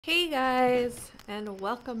Hey guys, and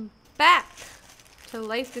welcome back to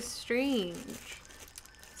Life is Strange.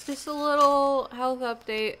 It's just a little health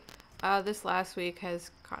update. This last week has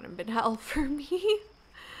kind of been hell for me.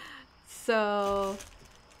 So,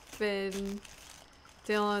 been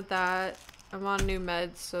dealing with that. I'm on new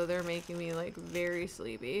meds, so they're making me like very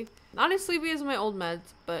sleepy. Not as sleepy as my old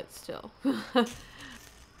meds, but still.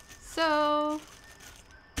 So,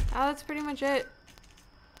 that's pretty much it.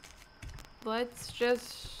 Let's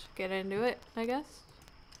just get into it, I guess.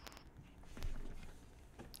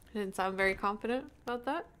 I didn't sound very confident about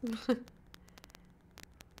that. Okay.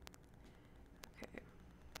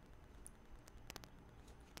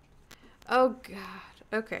 Oh god.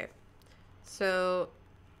 Okay. So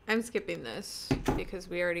I'm skipping this because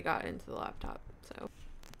we already got into the laptop. So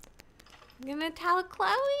I'm gonna tell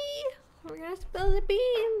Chloe. We're gonna spill the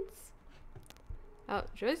beans. Oh,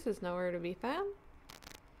 Joyce is nowhere to be found.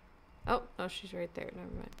 Oh, no, she's right there. Never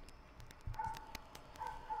mind.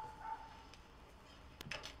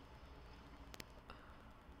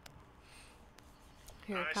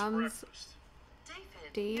 Here comes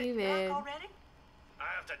David. You're already? I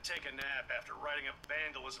have to take a nap after writing up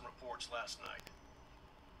vandalism reports last night.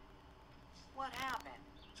 What happened?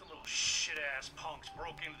 Some little shit-ass punks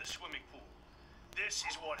broke into the swimming pool. This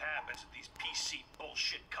is what happens at these PC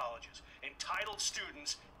bullshit colleges. Entitled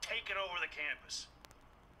students taking over the campus.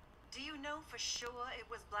 Do you know for sure it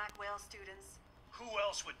was Blackwell students? Who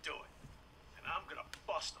else would do it? And I'm gonna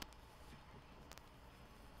bust them.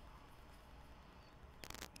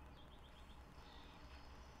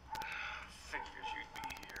 Figures you'd be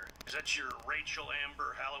here. Is that your Rachel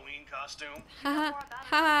Amber Halloween costume?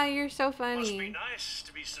 Haha, you're so Must be funny. nice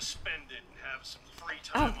to be suspended and have some free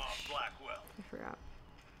time off Blackwell. I forgot.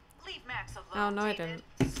 Leave Max alone. Oh, no, I David.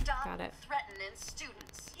 didn't. Stop Got it. threatening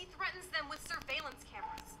students. He threatens them with surveillance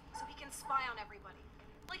cameras, so he can spy on everybody.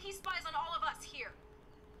 Like he spies on all of us here.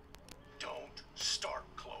 Don't start,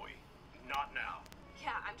 Chloe. Not now.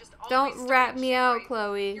 Yeah, I'm just always Don't rat starting me shit out, for you.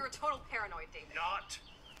 Chloe. You're a total paranoid, David. Not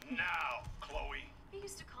now, Chloe. You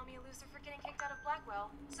used to call me a loser for getting kicked out of Blackwell.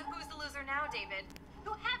 So who's the loser now, David?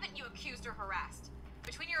 Who haven't you accused or harassed?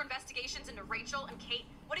 Between your investigations into Rachel and Kate,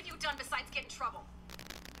 what have you done besides get in trouble?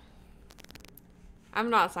 I'm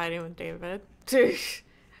not siding with David. You're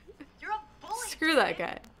a bully. Screw that David.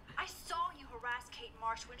 guy. I saw you harass Kate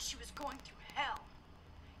Marsh when she was going through hell.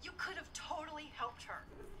 You could have totally helped her.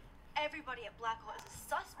 Everybody at Blackwell is a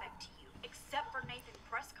suspect to you, except for Nathan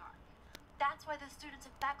Prescott. That's why the students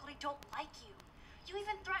and faculty don't like you. You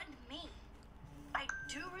even threatened me. I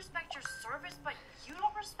do respect your service, but you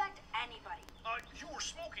don't respect anybody. You were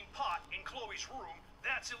smoking pot in Chloe's room.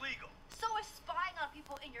 That's illegal. So is spying on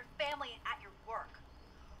people in your family and at your work.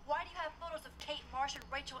 Why do you have photos of Kate Marsh and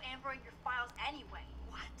Rachel Amber in your files anyway?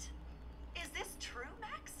 What? Is this true,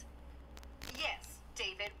 Max? Yes,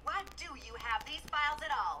 David. Why do you have these files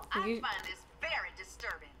at all? You- I find this very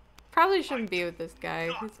disturbing. Probably shouldn't be with this guy.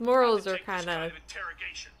 Not His morals about are to take this kind of,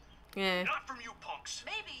 interrogation. eh. Not from you punks.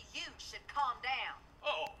 Maybe you should calm down.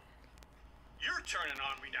 Oh, you're turning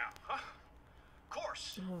on me now, huh? Of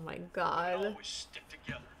course. Oh my We god. always stick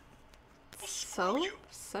together. Well, So screw you. David,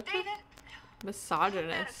 such a you better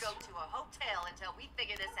misogynist. go to a hotel until we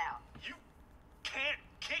figure this out. You can't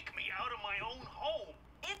kick me out of my own home.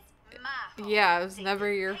 It's my home. Yeah, it was David,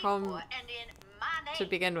 never your paid home for and in my name. to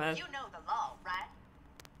begin with. You know the law, right?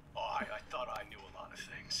 Oh, I thought I knew a lot of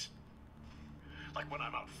things. Like when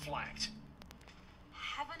I'm outflanked.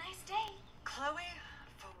 Have a nice day. Chloe,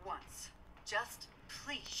 for once, just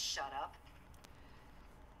please shut up.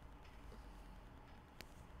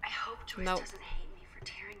 I hope Joyce Nope. doesn't hate me for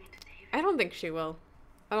tearing into David. I don't think she will.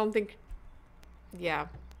 I don't think. Yeah.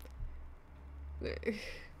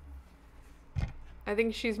 I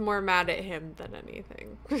think she's more mad at him than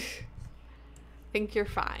anything. I think you're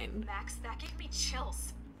fine. Max, that gave me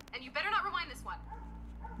chills. And you better not rewind this one.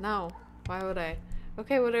 No. Why would I?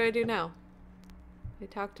 Okay, what do I do now? I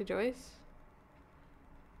talk to Joyce?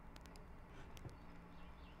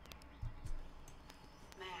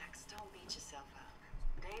 Max, don't beat yourself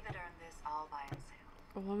up. David earned this all by himself.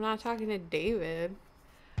 Well, I'm not talking to David.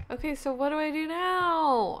 Okay, so what do I do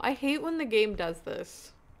now? I hate when the game does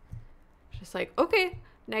this. Just like, okay,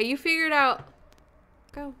 now you figure it out.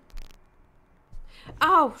 Go.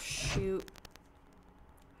 Oh, shoot.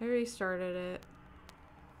 I already started it.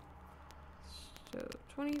 So,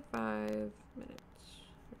 25 minutes.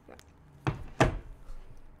 Okay.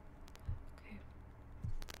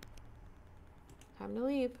 Time to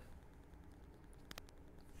leave.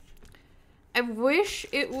 I wish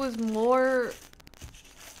it was more,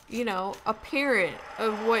 you know, apparent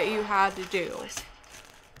of what you had to do. Listen,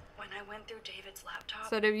 when I went through David's laptop,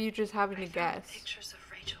 instead of you just having to guess. Pictures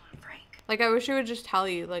of Rachel and Frank. Like, I wish it would just tell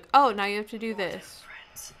you, like, oh, now you have to do More than this.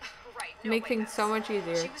 friends. Right. No, Make wait, things Max. so much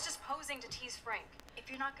easier. She was just posing to tease Frank. If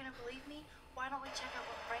you're not gonna believe me, why don't we check out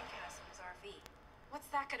what Frank has in his RV? What's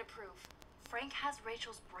that gonna prove? Frank has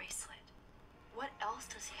Rachel's bracelet. What else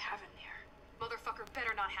does he have in there? Motherfucker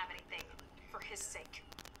better not have anything. For his sake.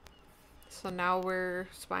 So now we're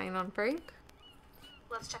spying on Frank?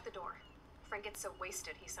 Let's check the door. Frank gets so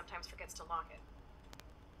wasted, he sometimes forgets to lock it.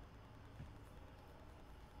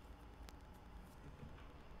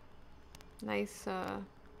 Nice, I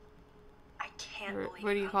can't believe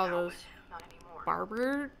what do you I'm call out those? with him. Not anymore.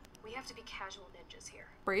 Barber We have to be casual ninjas here.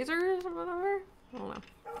 brazers or whatever? I don't know.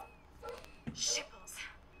 Shitballs.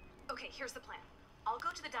 Okay, here's the plan. I'll go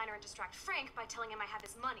to the diner and distract Frank by telling him I have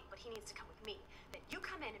his money, but he needs to come with me. Then you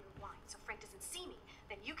come in and rewind so Frank doesn't see me.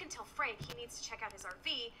 Then you can tell Frank he needs to check out his RV,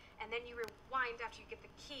 and then you rewind after you get the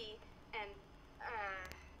key, and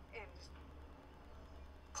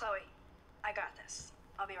Chloe, I got this.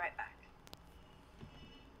 I'll be right back.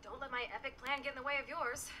 don't let my epic plan get in the way of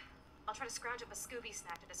yours. I'll try to scrounge up a Scooby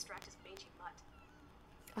snack to distract his mangy mutt.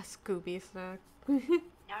 A Scooby snack.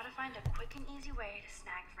 Now to find a quick and easy way to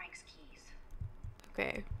snag Frank's keys.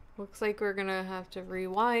 Okay. Looks like we're gonna have to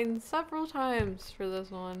rewind several times for this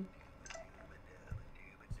one.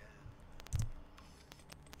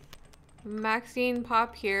 Maxine,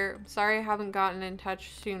 Pop here. I'm sorry I haven't gotten in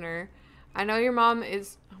touch sooner. I know your mom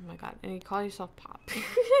is... Oh my god, and you call yourself Pop.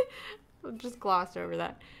 Just glossed over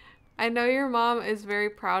that. I know your mom is very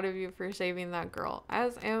proud of you for saving that girl,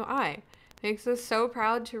 as am I. Makes us so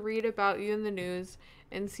proud to read about you in the news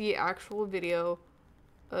and see actual video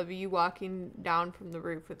of you walking down from the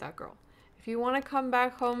roof with that girl. If you want to come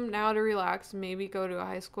back home now to relax, maybe go to a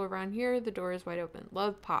high school around here, the door is wide open.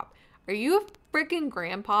 Love, Pop. Are you a freaking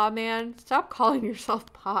grandpa, man? Stop calling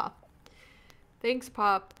yourself Pop. Thanks,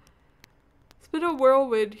 Pop. It's been a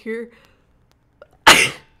whirlwind here.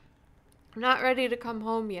 I'm not ready to come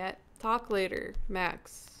home yet. Talk later,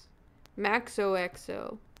 Max.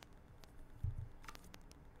 MaxOXO.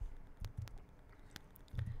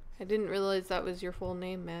 I didn't realize that was your full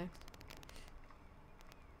name, Max.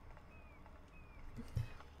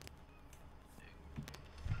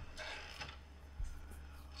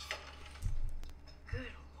 Good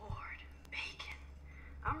Lord, bacon.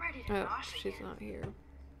 I'm ready to Oh, nosh she's again. not here.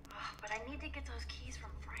 Ugh, but I need to get those keys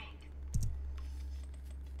from Frank.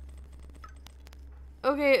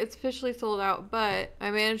 Okay, it's officially sold out, but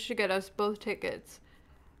I managed to get us both tickets.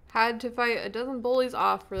 Had to fight a dozen bullies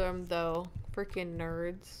off for them, though. Freaking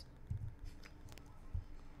nerds.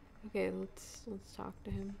 Okay, let's talk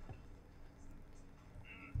to him.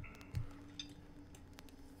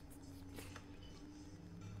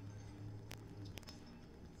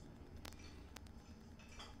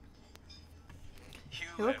 He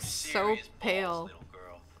looks so pale. Little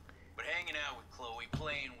girl. But hanging out with Chloe,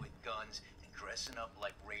 playing with guns, and dressing up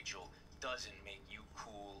like Rachel doesn't make you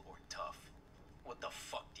cool or tough. What the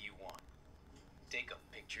fuck do you want? Take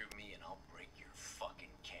a picture of me and I'll break your fucking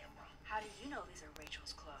camera. How do you know these are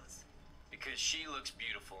Rachel's clothes? Because she looks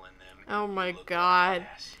beautiful in them. Oh and my you look god. like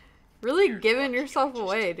ass. Really Here's giving lucky yourself I just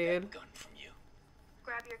away, took that dude. gun from you.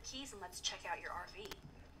 Grab your keys and let's check out your RV.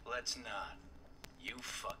 Let's not. You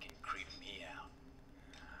fucking creep me out.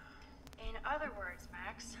 In other words,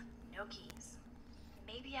 Max, no keys.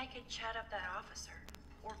 Maybe I could chat up that officer,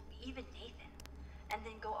 or even Nathan, and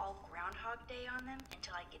then go all Groundhog Day on them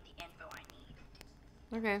until I get the info I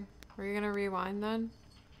need. Okay, are you gonna rewind then?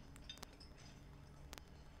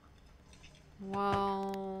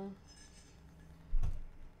 Well...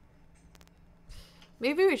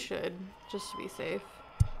 maybe we should, just to be safe.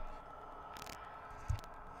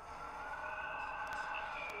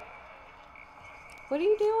 What are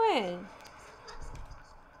you doing?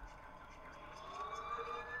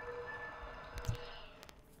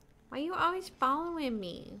 Why are you always following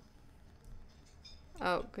me?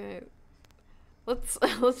 Oh, okay.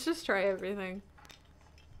 Let's just try everything.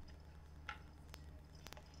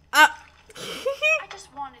 Ah! I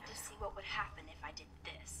just wanted to see what would happen if I did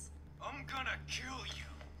this. I'm gonna kill you.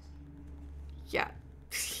 Yeah.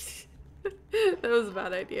 That was a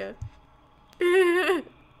bad idea. I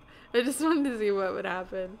just wanted to see what would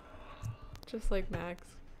happen. Just like Max.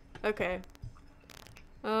 Okay.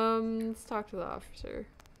 Let's talk to the officer.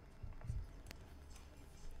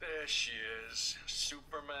 There she is,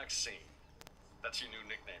 Super Maxine. That's your new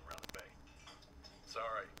nickname around the bay.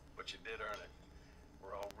 Sorry, but you did earn it.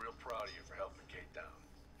 We're all real proud of you for helping Kate down.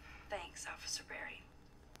 Thanks, Officer Barry.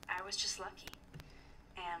 I was just lucky.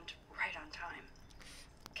 And right on time.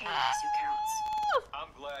 Chaos who counts. I'm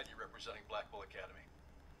glad you're representing Blackpool Academy.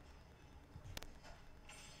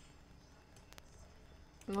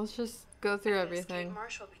 Let's just go through everything. Kate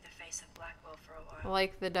Marsh will be the face of Blackwell for a I while.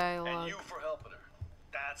 like the And dialogue. you for helping her.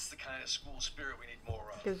 That's the kind of school spirit we need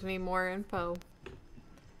more of. Gives me more info.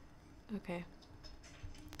 Okay.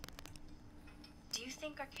 Do you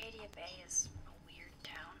think Arcadia Bay is a weird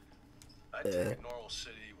town? I take a normal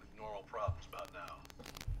city with normal problems about now.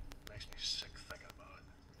 Makes me sick thinking about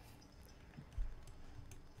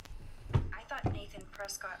it. I thought Nathan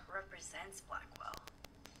Prescott represents Blackwell.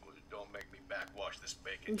 Well, don't make me backwash this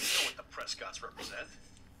bacon. You know what the Prescotts represent.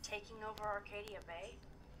 Taking over Arcadia Bay?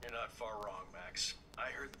 You're not far wrong, Max. I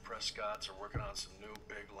heard the Prescotts are working on some new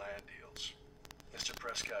big land deals. Mr.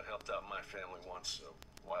 Prescott helped out my family once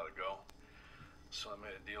a while ago, so I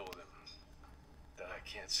made a deal with him that I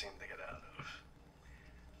can't seem to get out of.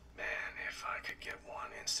 Man, if I could get one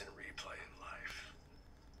instant replay in life.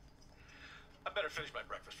 I better finish my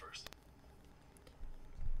breakfast first.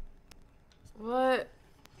 What?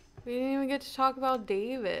 We didn't even get to talk about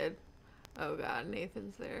David. Oh god,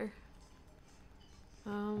 Nathan's there.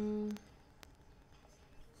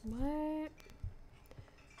 What?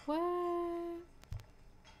 What?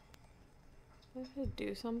 I have to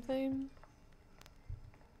do something?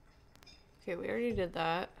 Okay, we already did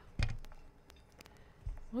that.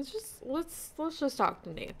 Let's just talk to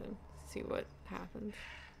Nathan. See what happens.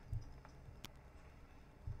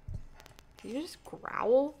 Can you just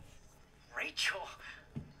growl? Rachel?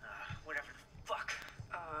 Whatever the fuck.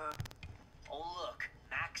 Oh look,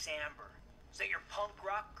 Max Amber. Is that your punk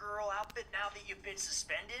rock girl outfit now that you've been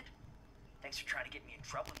suspended? Thanks for trying to get me in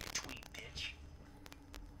trouble, you tweet bitch.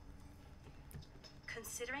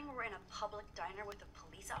 Considering we're in a public diner with a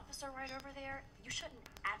police officer right over there, you shouldn't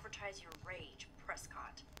advertise your rage,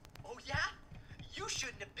 Prescott. Oh yeah? You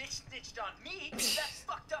shouldn't have bitch snitched on me. That's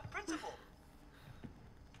fucked up principle.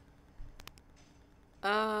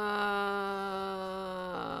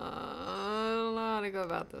 I don't know how to go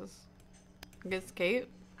about this. I guess Kate?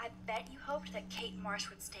 I bet you hoped that Kate Marsh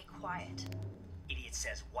would stay quiet. Idiot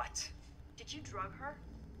says what? Did you drug her?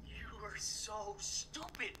 You are so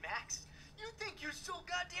stupid, Max. You think you're so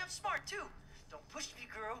goddamn smart too. Don't push me,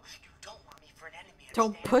 girl. You don't want me for an enemy. Don't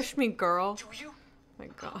understand? push me, girl. Do you? My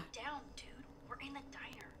Calm god. down, dude. We're in the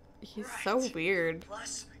diner. He's Right. so weird.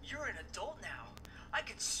 Plus, you're an adult now. I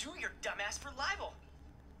could sue your dumbass for libel.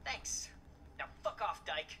 Thanks. Now fuck off,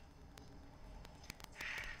 dyke.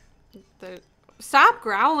 Stop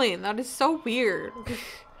growling. That is so weird.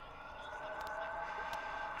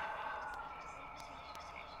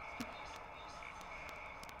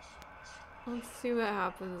 Let's see what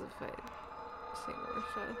happens if I say more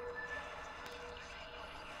stuff.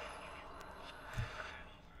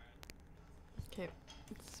 Okay,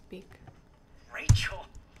 let's speak. Rachel.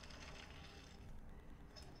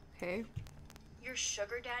 Okay. Your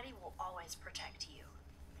sugar daddy will always protect you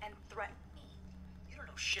and threaten me. You don't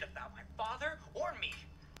know shit about my father or me.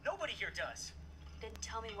 Nobody here does. Then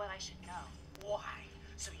tell me what I should know. Why?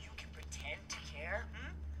 So you can pretend to care?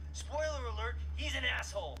 Spoiler alert, he's an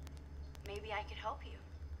asshole. Maybe I could help you.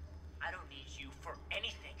 I don't need you for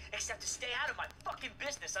anything except to stay out of my fucking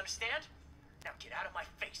business, understand? Now get out of my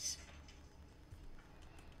face.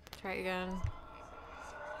 Try again.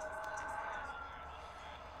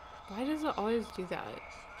 Why does it always do that?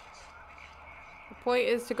 The point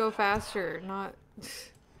is to go faster, not...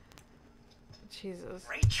 Jesus.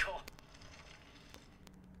 Rachel.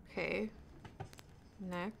 Okay.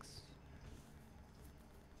 Next.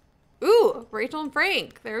 Ooh! Rachel and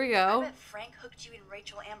Frank! There we I go. bet Frank hooked you and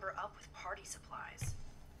Rachel Amber up with party supplies.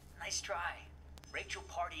 Nice try. Rachel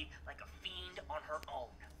partied like a fiend on her own.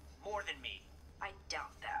 More than me. I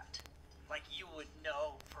doubt that. Like you would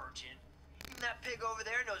know, virgin. Even that pig over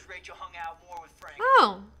there knows Rachel hung out more with Frank.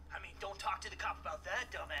 Oh! I mean, don't talk to the cop about that,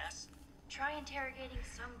 dumbass. Try interrogating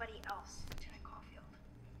somebody else, Lieutenant Caulfield.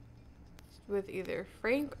 With either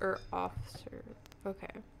Frank or Officer. Okay.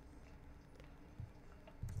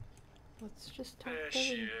 Let's just talk There to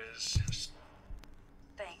she him. is.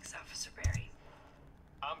 Thanks, Officer Barry.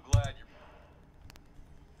 I'm glad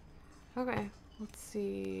you're... Okay. Let's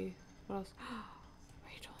see. What else?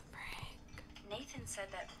 Rachel and Frank. Nathan said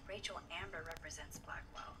that Rachel Amber represents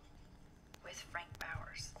Blackwell. With Frank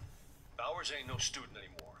Bowers. Bowers ain't no student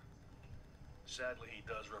anymore. Sadly, he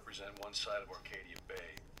does represent one side of Arcadia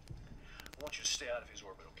Bay. I want you to stay out of his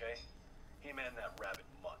orbit, okay? Him and that rabbit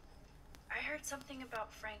mutt. I heard something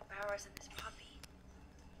about Frank Bowers and his puppy.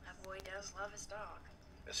 That boy does love his dog.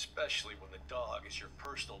 Especially when the dog is your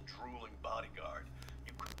personal drooling bodyguard.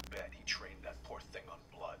 You could bet he trained that poor thing on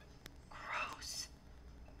blood. Gross.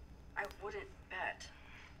 I wouldn't bet.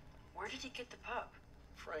 Where did he get the pup?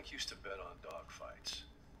 Frank used to bet on dog fights.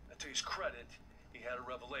 And to his credit, He had a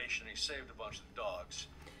revelation. He saved a bunch of the dogs.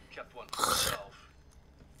 Kept one for himself.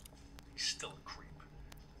 He's still a creep.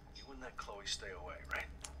 You and that Chloe stay away, right?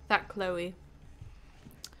 That Chloe.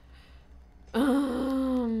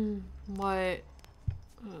 What?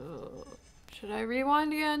 Should I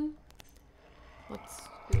rewind again? Let's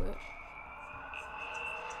do it.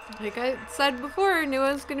 Like I said before, I knew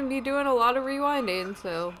I was gonna be doing a lot of rewinding,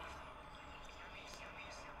 so.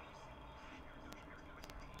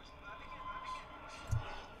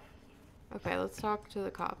 Okay, let's talk to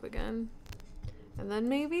the cop again. And then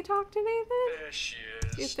maybe talk to Nathan? There she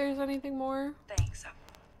See if is. there's anything more. Thanks.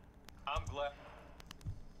 I'm glad.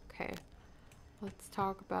 Okay. Let's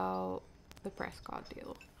talk about the Prescott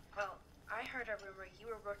deal. Well, I heard a rumor you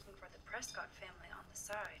were working for the Prescott family on the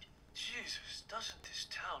side. Jesus, doesn't this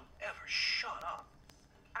town ever shut up?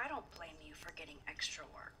 I don't blame you for getting extra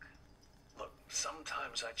work. Look,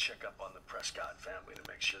 sometimes I check up on the Prescott family to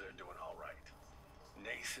make sure they're doing all right.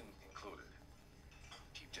 Nathan included.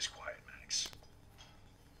 Keep this quiet, Max.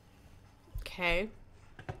 Okay.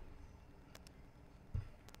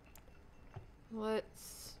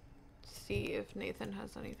 Let's see if Nathan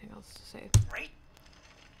has anything else to say. Right?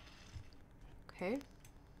 Okay.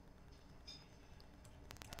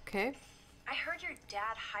 Okay. I heard your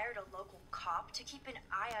dad hired a local cop to keep an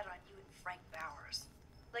eye out on you and Frank Bowers.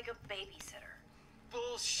 Like a babysitter.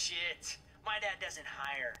 Bullshit. My dad doesn't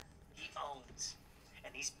hire. He owns.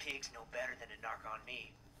 And these pigs know better than to knock on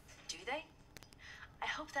me. Do they? I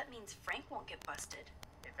hope that means Frank won't get busted.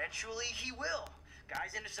 Eventually he will.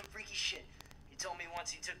 Guy's into some freaky shit. He told me once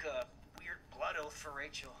he took a weird blood oath for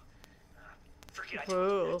Rachel. Forget I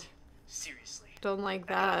told you Whoa. that. Seriously. Don't like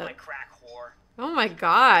Back off that. my crack whore. Oh my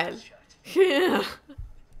god. Shut. Yeah.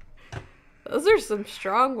 Those are some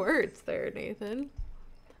strong words there, Nathan.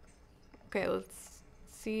 Okay, let's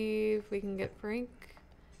see if we can get Frank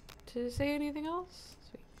to say anything else.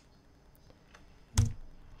 Sweet.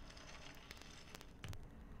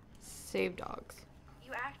 Save dogs.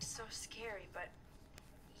 You act so scary, but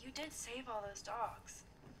you did save all those dogs.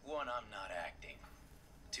 One, I'm not acting.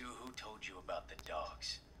 Two, who told you about the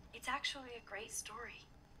dogs? It's actually a great story.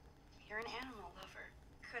 You're an animal lover.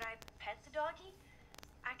 Could I pet the doggy?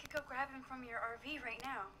 I could go grab him from your RV right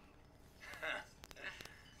now.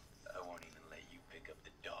 I won't even let you pick up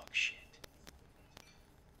the dog shit.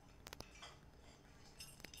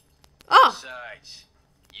 Oh! Besides,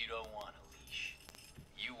 you don't want a leash.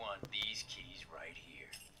 You want these keys right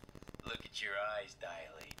here. Look at your eyes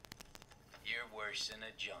dilate. You're worse than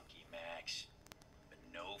a junkie, Max. But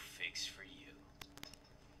no fix for you.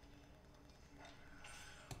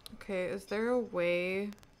 Okay, is there a way?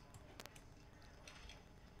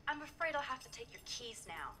 I'm afraid I'll have to take your keys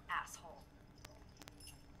now, asshole.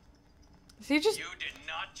 Is he just... You did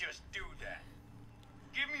not just do that.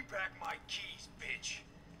 Give me back my keys, bitch.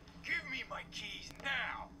 Give me my keys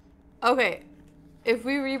now. Okay, if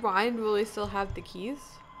we rewind, will we still have the keys?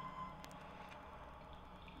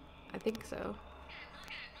 I think so.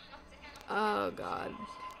 Oh god.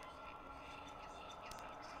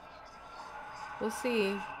 We'll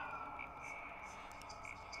see.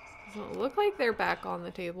 Doesn't look like they're back on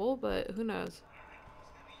the table, but who knows?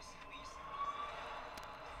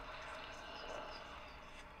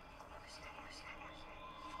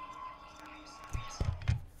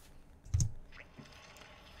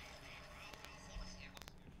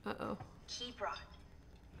 Uh-oh. Key brought.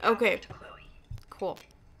 Okay, To Chloe. cool.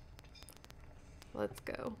 Let's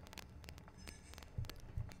go.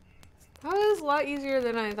 That was a lot easier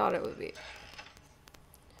than I thought it would be.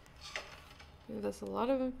 Give us a lot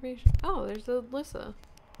of information. Oh, there's Alyssa.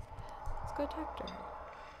 Let's go talk to her.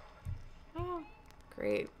 Oh,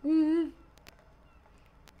 great.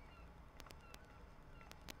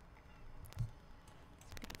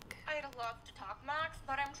 I'd love to talk, Max,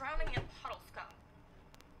 but I'm drowning in puddle scum.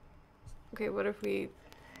 Okay, what if we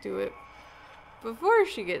do it before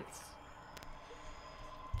she gets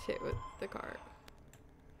hit with the cart?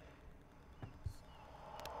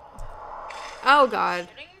 Oh god.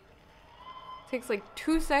 Shitting? Takes like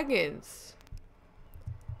 2 seconds.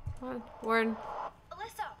 Come on, Warren.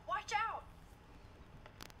 Alyssa, watch out!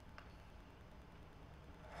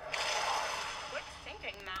 Quick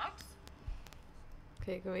thinking, Max.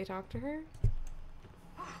 Okay, can we talk to her?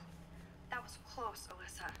 That was close,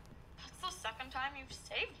 Alyssa. That's the second time you've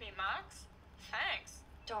saved me, Max. Thanks.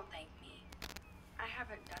 Don't thank me. I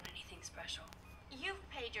haven't done anything special. You've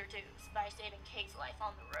paid your dues by saving Kate's life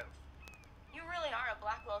on the roof. You really are a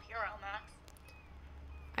Blackwell hero, Max.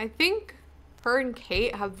 I think her and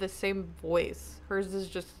Kate have the same voice. Hers is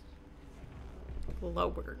just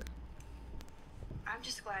lower. I'm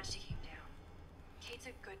just glad she came down. Kate's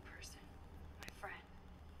a good person. My friend.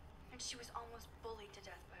 she was almost bullied to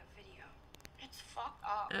death by a video. It's fucked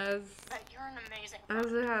up. As But you're an amazing friend.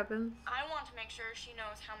 it happens. I want to make sure she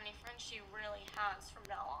knows how many friends she really has from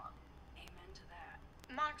now on. Amen to that.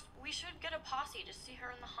 Max, we should get a posse to see her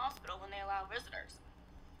in the hospital when they allow visitors.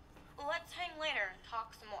 Let's hang later and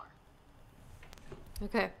talk some more.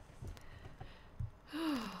 Okay.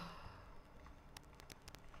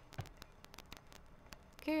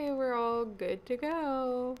 Okay, we're all good to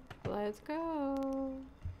go. Let's go.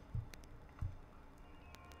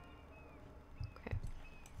 Okay.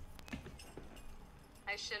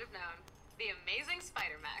 I should have known. The amazing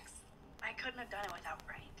Spider Max. I couldn't have done it without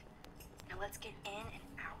Frank. Now let's get in and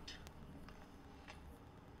out.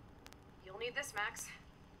 You'll need this, Max.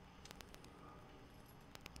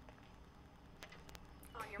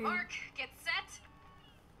 On your mark, get set.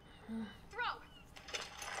 Throw.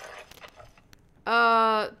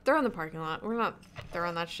 They're in the parking lot. We're not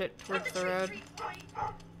throwing that shit towards the road.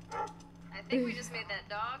 I think we just made that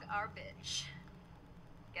dog our bitch.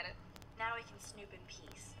 Get it? Now we can snoop in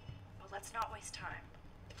peace. But let's not waste time.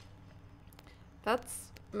 That's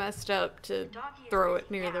messed up to Doggy is throw busy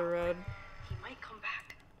it near the now. road. He might come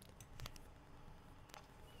back.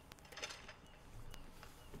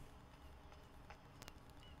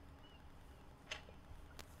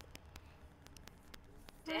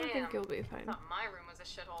 I think Damn. you'll be fine. Thought my room was a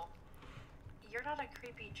shithole. You're not a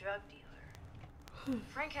creepy drug dealer.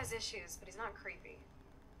 Frank has issues, but he's not creepy.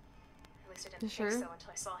 At least I You didn't sure? think so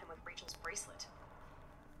until I saw him with Rachel's bracelet.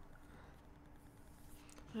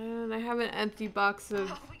 And I have an empty box of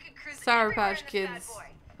Oh, we could cruise Sour everywhere Patch in this bad Kids boy.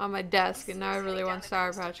 on my desk, and now I Seriously, really down want the Sour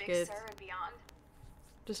coast to Patch Big Kids. Sur and beyond.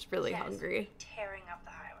 Just really Yes, hungry. Tearing up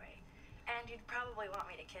the highway. And you'd probably want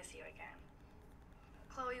me to kiss you again.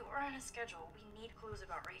 Chloe, we're on a schedule. We need clues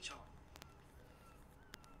about Rachel.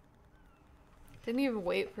 Didn't even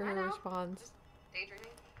wait for I her know. response. Just daydreaming.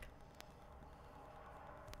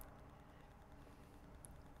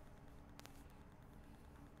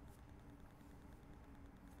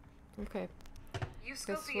 Okay. You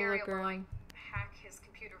scope Guess the we'll area look where, like, around. hack his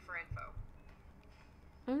computer for info.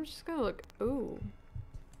 I'm just gonna look. Ooh.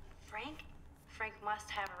 Frank? Frank must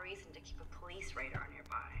have a reason to keep a police radar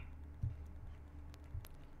nearby.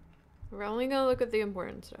 We're only gonna look at the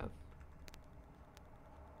important stuff.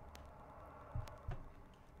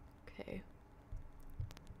 Okay.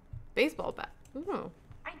 Baseball bat. Ooh.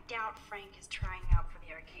 I doubt Frank is trying out for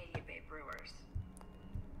the Arcadia Bay Brewers.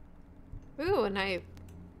 Ooh, a knife.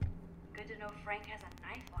 Good to know Frank has a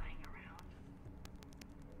knife lying around.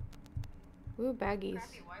 Ooh, baggies.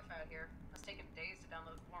 Crappy Wi-Fi out here. Must take him days to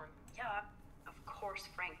download porn. Yeah, of course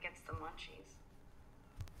Frank gets the munchies.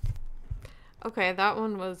 Okay, that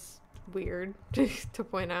one was weird to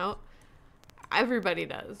point out. Everybody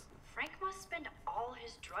does. Frank must spend all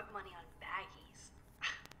his drug money on baggies.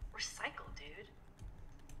 Recycle, dude.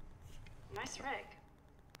 Nice rig.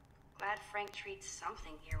 Glad Frank treats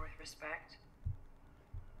something here with respect.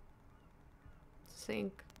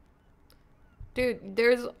 Sink. Dude,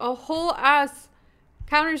 there's a whole ass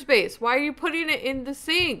counter space. Why are you putting it in the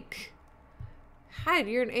sink? God,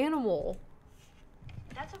 you're an animal.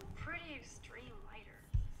 That's a pretty extreme lighter.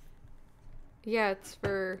 Yeah, it's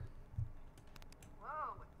for...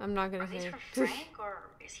 Whoa. I'm not Are gonna these say. for Frank or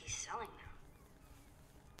is he selling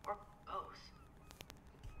them? Or both?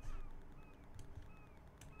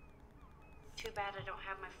 Too bad I don't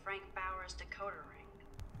have my Frank Bowers decoder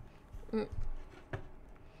ring.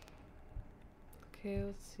 Okay,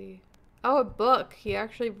 let's see. Oh, a book. He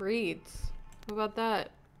actually reads. What about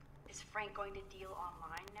that? Is Frank going to deal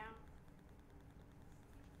online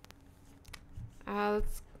now?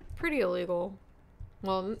 That's pretty illegal.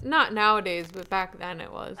 Well, not nowadays, but back then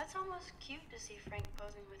it was. That's almost cute to see Frank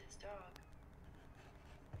posing with his dog.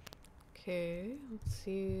 Okay, let's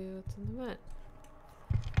see what's in the vent.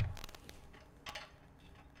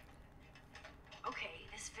 Okay,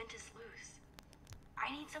 this vent is loose.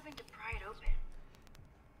 I need something to pry it open.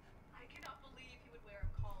 I cannot believe he would wear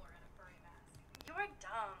a collar and a furry mask. You're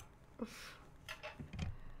dumb.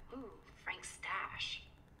 Ooh, Frank's stash.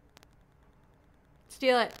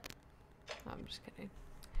 Steal it. No, I'm just kidding.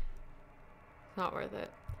 It's not worth it.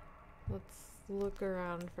 Let's look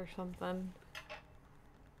around for something.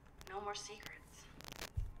 No more secrets.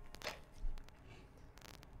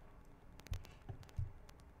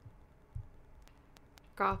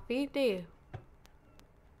 Graffiti.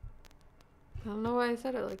 I don't know why I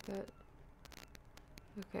said it like that.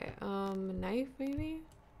 Okay, a knife maybe?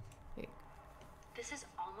 Wait, This is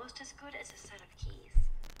almost as good as a set of keys.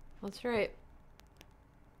 that's right.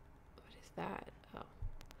 What is that? Oh,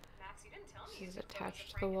 Max, you didn't tell me. this you is took photos of attached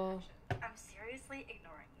to the Frank in wall. action. I'm seriously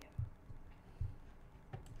ignoring you.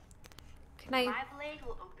 Knife. My blade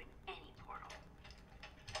will open any portal.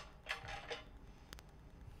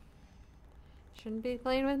 Shouldn't be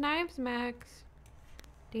playing with knives, Max.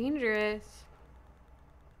 Dangerous.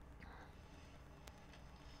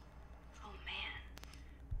 Oh man,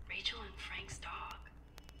 Rachel and Frank's dog.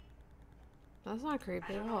 That's not I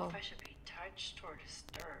creepy at don't know all. if I should be touched or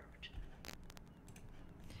disturbed.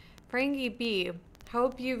 Frankie B,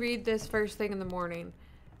 hope you read this first thing in the morning.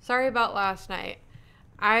 Sorry about last night.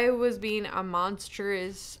 I was being a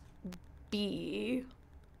monstrous bee.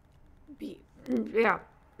 Yeah.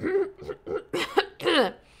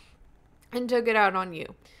 And took it out on you.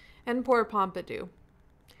 And poor Pompadour.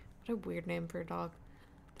 What a weird name for a dog.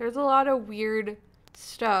 There's a lot of weird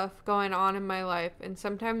stuff going on in my life, and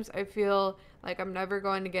sometimes I feel like I'm never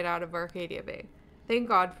going to get out of Arcadia Bay. Thank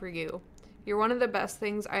God for you. You're one of the best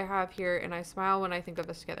things I have here, and I smile when I think of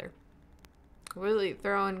us together. Really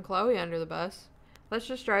throwing Chloe under the bus. Let's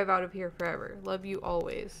just drive out of here forever. Love you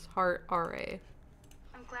always. Heart R.A.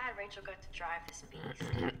 I'm glad Rachel got to drive this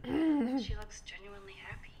beast. She looks genuinely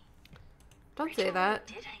happy. Don't Rachel say that.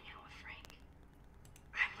 really did hang out with Frank.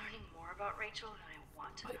 I'm learning more about Rachel than I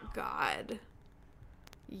want to My know. God.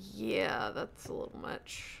 Yeah, that's a little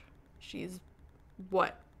much. She's,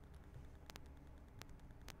 what?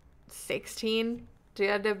 16? She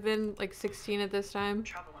had to have been like 16 at this time.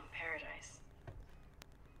 Trouble in paradise.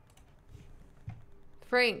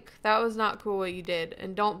 Frank, that was not cool what you did,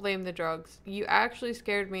 and don't blame the drugs. You actually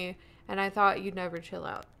scared me, and I thought you'd never chill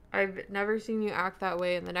out. I've never seen you act that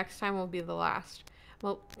way, and the next time will be the last.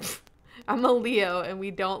 Well, I'm a Leo, and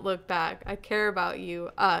we don't look back. I care about you,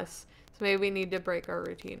 us, so maybe we need to break our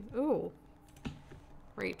routine. Ooh.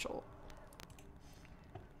 Rachel.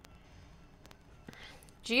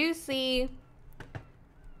 Juicy.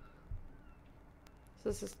 So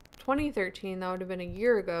this is 2013. That would have been a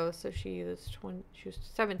year ago. So she was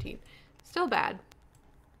 17. Still bad.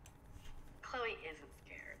 Chloe isn't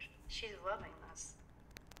scared. She's loving this.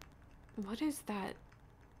 What is that?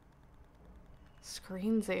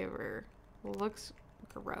 Screensaver. Looks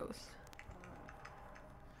gross.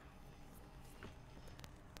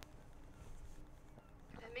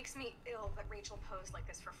 It makes me ill that Rachel posed like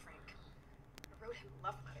this for Frank. I wrote him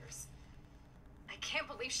love letters. I can't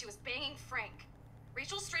believe she was banging Frank.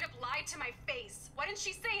 Rachel straight up lied to my face. Why didn't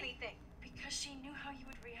she say anything? Because she knew how you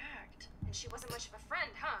would react. And she wasn't much of a friend,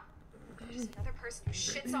 huh? Just another person who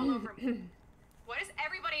shits all over me. Why does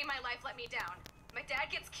everybody in my life let me down? My dad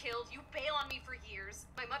gets killed, you bail on me for years.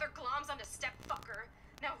 My mother gloms onto stepfucker.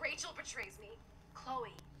 Now Rachel betrays me.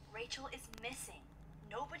 Chloe, Rachel is missing.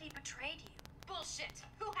 Nobody betrayed you. Bullshit.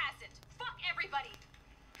 Who hasn't? Fuck everybody.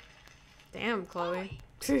 Damn, Chloe.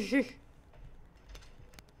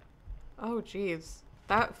 Oh, jeez.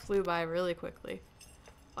 That flew by really quickly.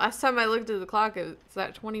 Last time I looked at the clock, it was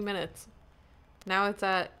at 20 minutes. Now it's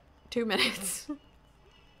at 2 minutes. I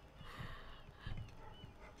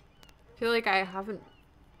feel like I haven't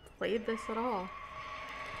played this at all.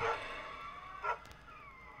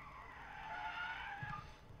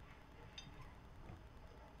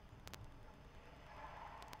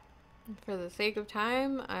 For the sake of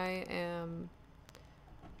time, I am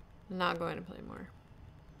not going to play more.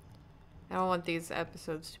 I don't want these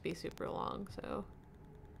episodes to be super long, so.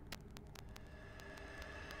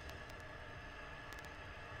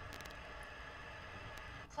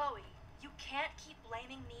 Chloe, you can't keep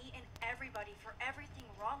blaming me and everybody for everything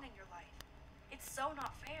wrong in your life. It's so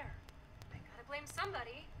not fair. I gotta blame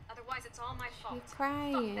somebody. Otherwise, it's all my fault. You're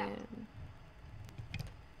crying. Fuck that.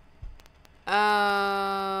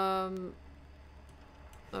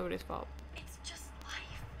 Nobody's fault. It's just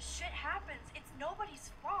life. Shit happens. It's nobody's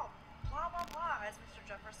fault. Blah, blah, blah, as Mr.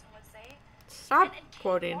 Jefferson would say. Stop And Kate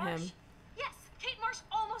quoting Marsh, him. Yes, Kate Marsh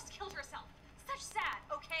almost killed herself. Such sad,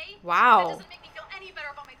 okay? Wow. That doesn't make me feel any better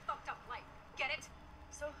about my fucked up life. Get it?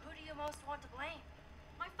 So who do you most want to blame?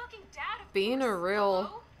 My fucking dad, of Being a course. real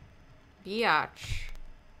Hello? biatch.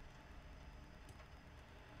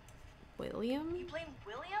 You William? blame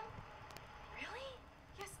William? Really?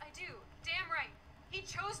 Yes, I do. Damn right. He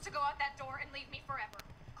chose to go out that door and leave me forever.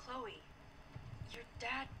 Chloe, your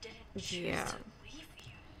dad didn't choose Yeah. to leave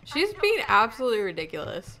you. She's I know being that. absolutely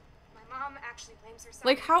ridiculous. My mom actually blames herself.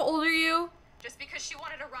 Like, how old are you? Just because she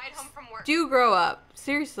wanted a ride home from work. Do grow up.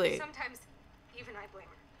 Seriously. Sometimes even I blame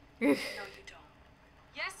her. No, you don't.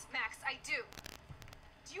 Yes, Max, I do.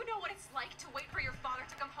 Do you know what it's like to wait for your father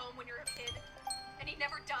to come home when you're a kid? And he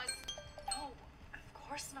never does. No, of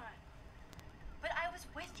course not. But I was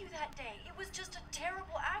with you that day. It was just a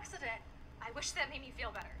terrible accident. I wish that made me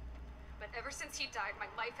feel better. But ever since he died, my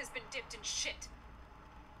life has been dipped in shit.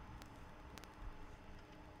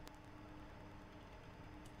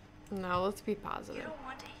 No, let's be You positive. don't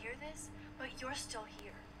want to hear this, but you're still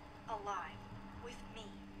here, alive, with me.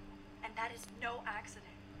 And that is no accident.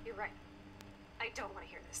 You're right. I don't want to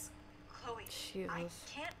hear this. Chloe, I Jesus.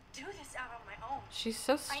 can't do this out on my own. She's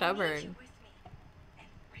so I need you stubborn. with me. And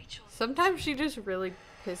Rachel. Sometimes she just really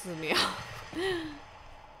pisses me off.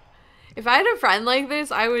 If I had a friend like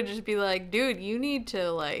this, I would just be like, dude, you need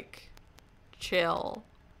to, like, chill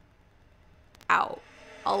out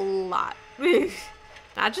a lot.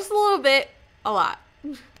 Not just a little bit, a lot.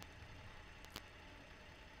 In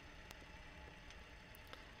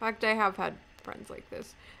fact, I have had friends like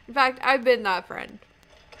this. In fact, I've been that friend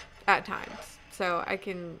at times. So I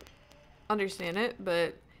can understand it,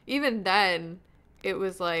 but even then, it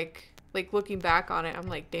was like looking back on it, I'm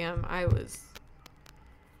like, damn, I was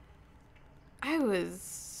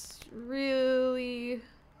really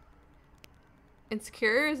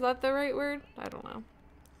insecure. Is that the right word? I don't know.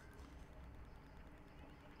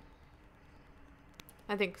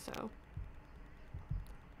 I think so.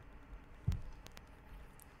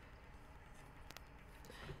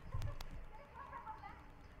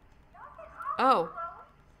 Oh.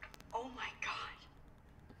 Oh my god.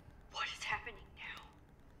 What is happening now?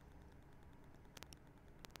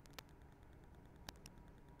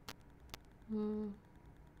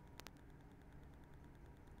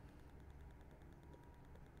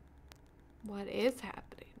 What is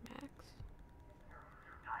happening, Max?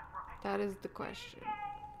 That is the question.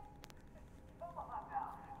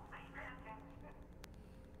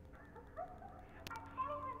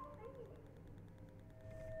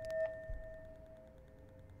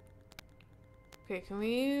 Okay, can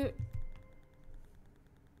we...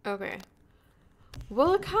 Okay.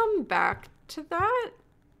 We'll come back to that.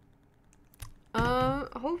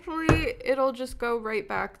 Hopefully it'll just go right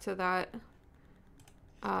back to that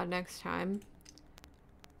next time.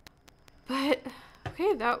 But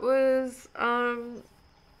okay, that was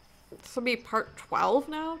this will be part 12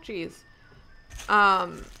 now. Jeez.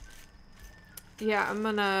 Yeah, I'm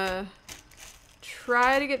gonna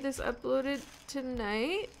try to get this uploaded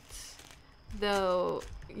tonight, though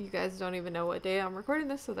you guys don't even know what day I'm recording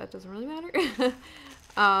this, so that doesn't really matter.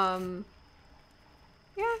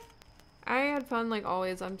 Yeah, I had fun like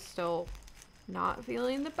always. I'm still not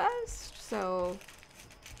feeling the best, so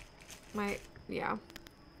yeah,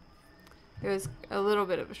 it was a little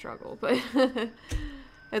bit of a struggle, but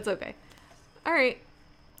it's okay. All right,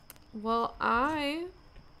 well, I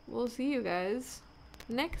will see you guys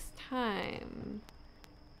next time.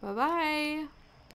 Bye bye.